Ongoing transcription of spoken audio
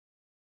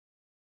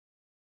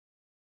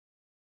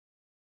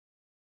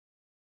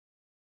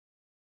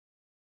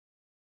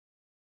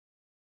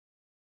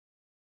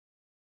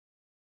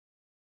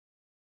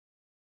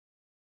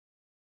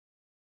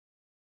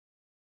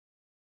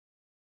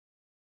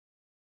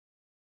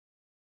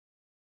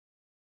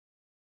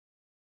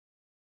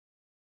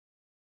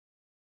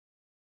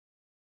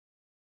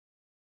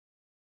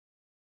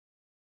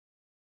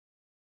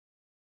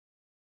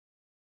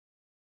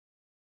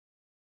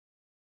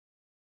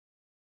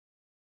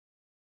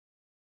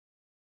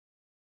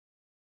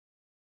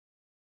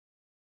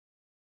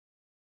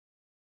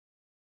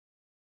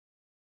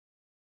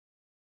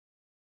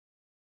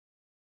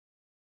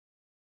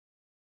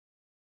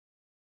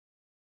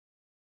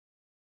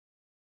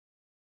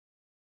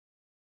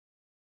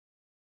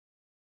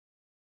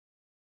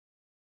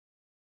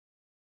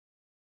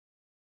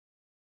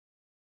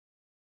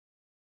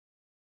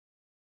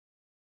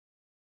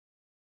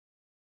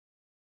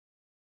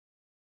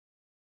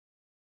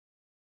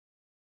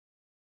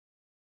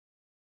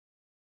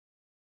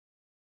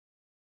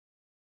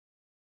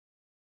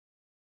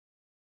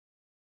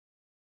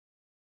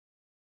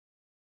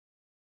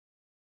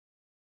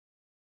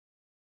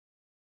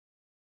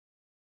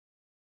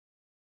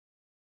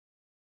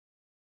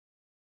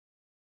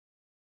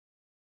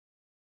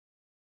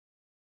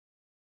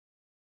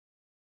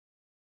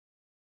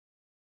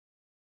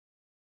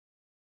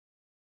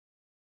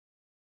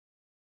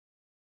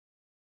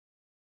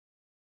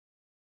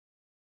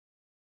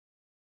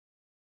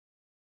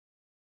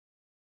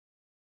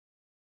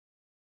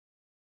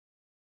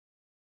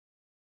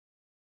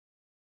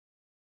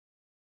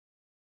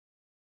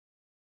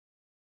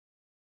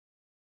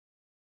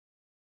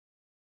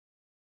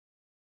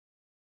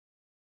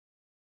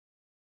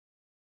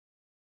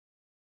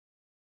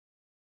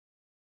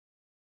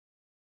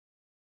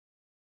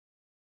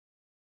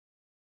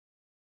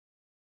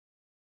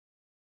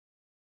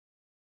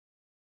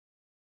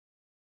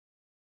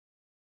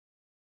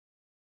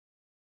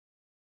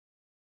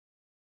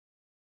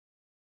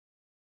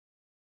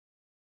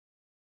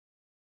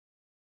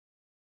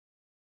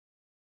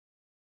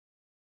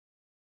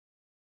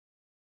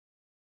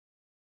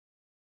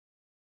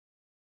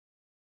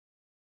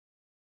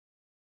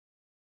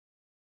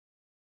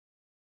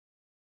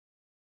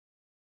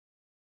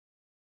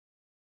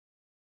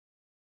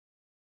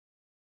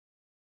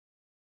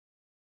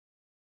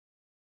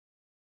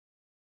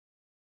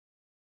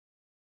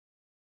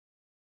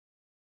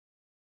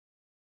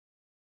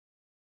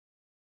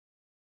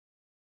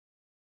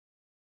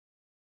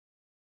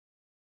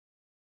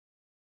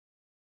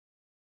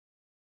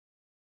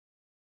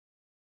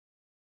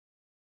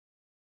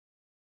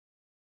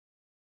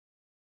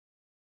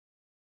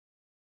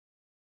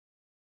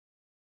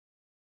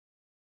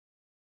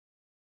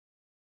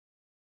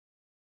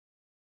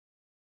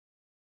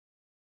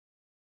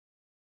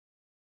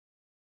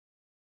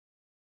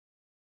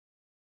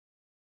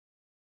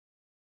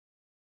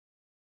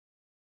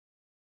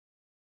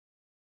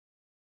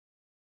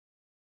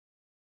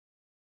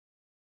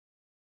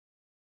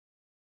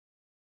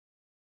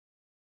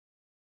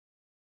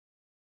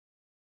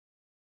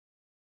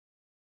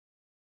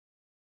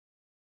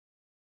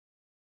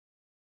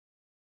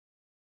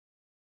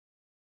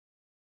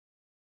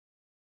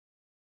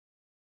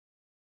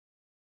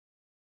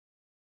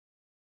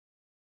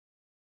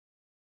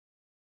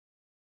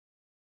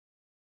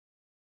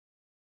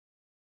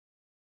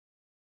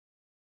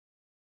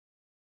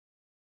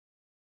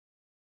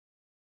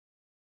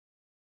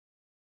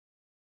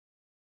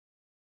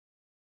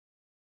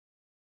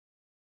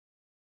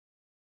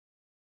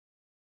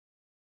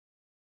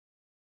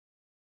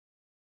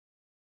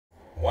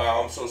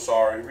Wow, I'm so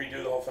sorry.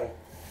 Redo the whole thing.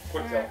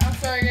 Quick though. I'm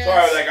sorry, guys. Sorry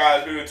about that,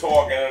 guys. We were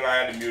talking and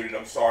I had to mute it.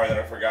 I'm sorry that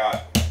I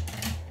forgot.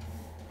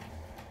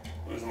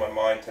 Losing my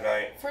mind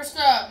tonight. First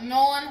up,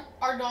 Nolan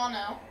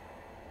Ardano.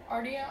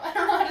 Ardio? I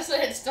don't know how to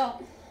say it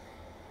still.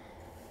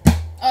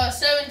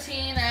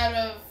 17 out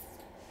of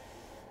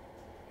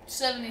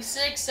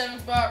 76, 7th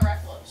spot,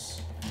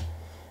 Reckless.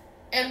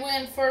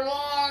 Edwin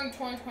Furlong,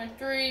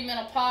 2023,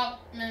 Mental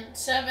Pop, Mint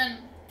 7,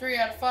 3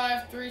 out of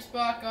 5, 3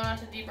 spot, going on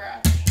to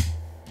D-Brash.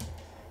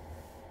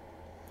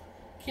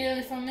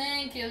 Keely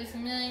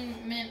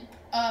Fleming, Mint,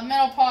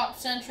 Metal Pop,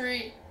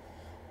 Century,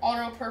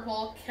 Auto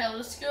Purple,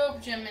 Telescope,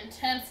 Gem Mint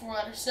 10, 4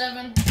 out of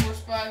 7, 4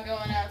 spot,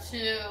 going out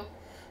to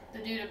the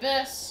Dude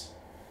Abyss.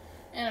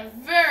 And a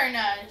very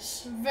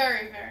nice,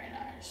 very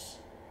nice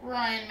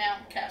Ryan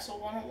Mountcastle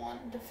 101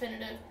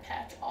 definitive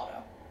patch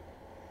auto.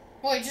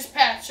 Wait, just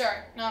patch, sorry,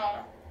 not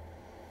auto.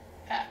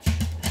 Patch.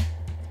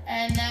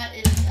 And that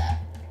is that.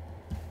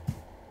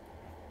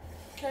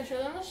 Can I show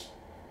them this?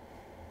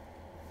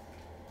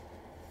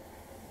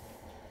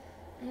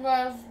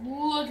 Guys,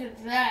 look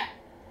at that.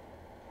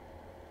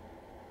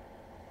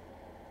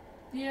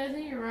 Yeah, I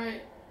think you're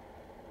right.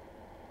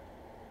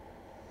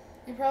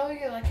 You probably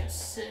get like a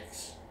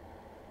 6.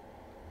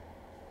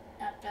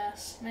 At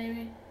best,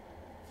 maybe.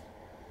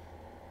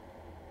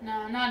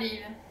 No, not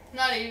even.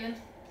 Not even.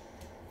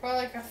 Probably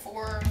like a 4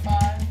 or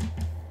 5.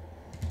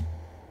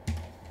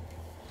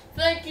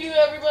 Thank you,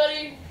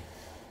 everybody,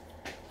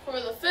 for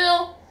the